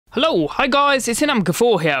Hello, hi guys, it's Inam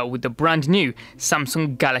Ghafoor here with the brand new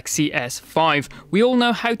Samsung Galaxy S5. We all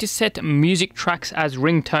know how to set music tracks as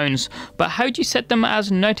ringtones, but how do you set them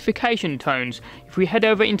as notification tones? If we head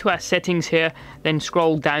over into our settings here, then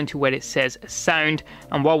scroll down to where it says sound,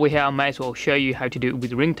 and while we're here I may as well show you how to do it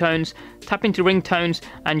with ringtones. Tap into ringtones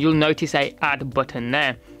and you'll notice a add button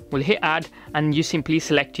there. We'll hit add and you simply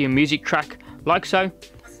select your music track like so.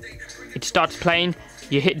 It starts playing,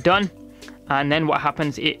 you hit done. And then what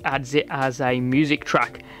happens, it adds it as a music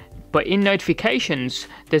track. But in notifications,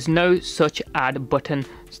 there's no such add button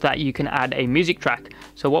so that you can add a music track.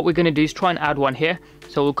 So what we're going to do is try and add one here.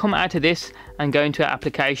 So we'll come out of this and go into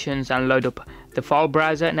applications and load up the file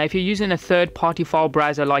browser. Now if you're using a third-party file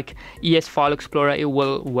browser like ES File Explorer, it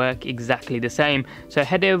will work exactly the same. So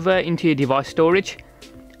head over into your device storage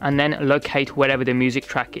and then locate wherever the music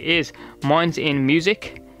track is. Mine's in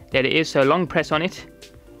music, there it is, so long press on it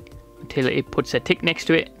until it puts a tick next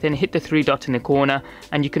to it, then hit the three dots in the corner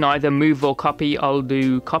and you can either move or copy. I'll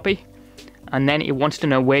do copy, and then it wants to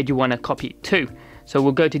know where do you want to copy it to. So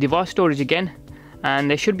we'll go to device storage again and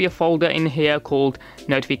there should be a folder in here called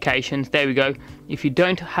notifications. There we go. If you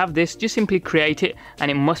don't have this, just simply create it and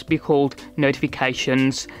it must be called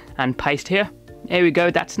notifications and paste here. There we go,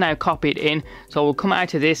 that's now copied in. So we'll come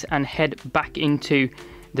out of this and head back into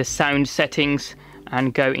the sound settings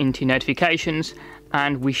and go into notifications,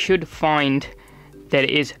 and we should find that it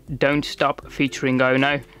is Don't Stop featuring Oh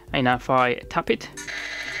No. And now if I tap it,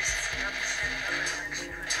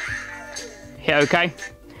 hit OK.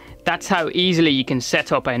 That's how easily you can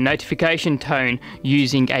set up a notification tone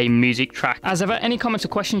using a music track. As ever, any comments or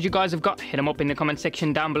questions you guys have got, hit them up in the comment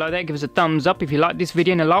section down below there. Give us a thumbs up if you like this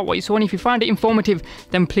video and like what you saw, and if you find it informative,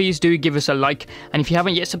 then please do give us a like. And if you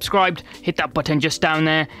haven't yet subscribed, hit that button just down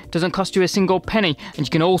there. It doesn't cost you a single penny, and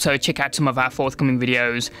you can also check out some of our forthcoming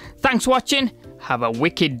videos. Thanks for watching, have a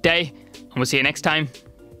wicked day, and we'll see you next time.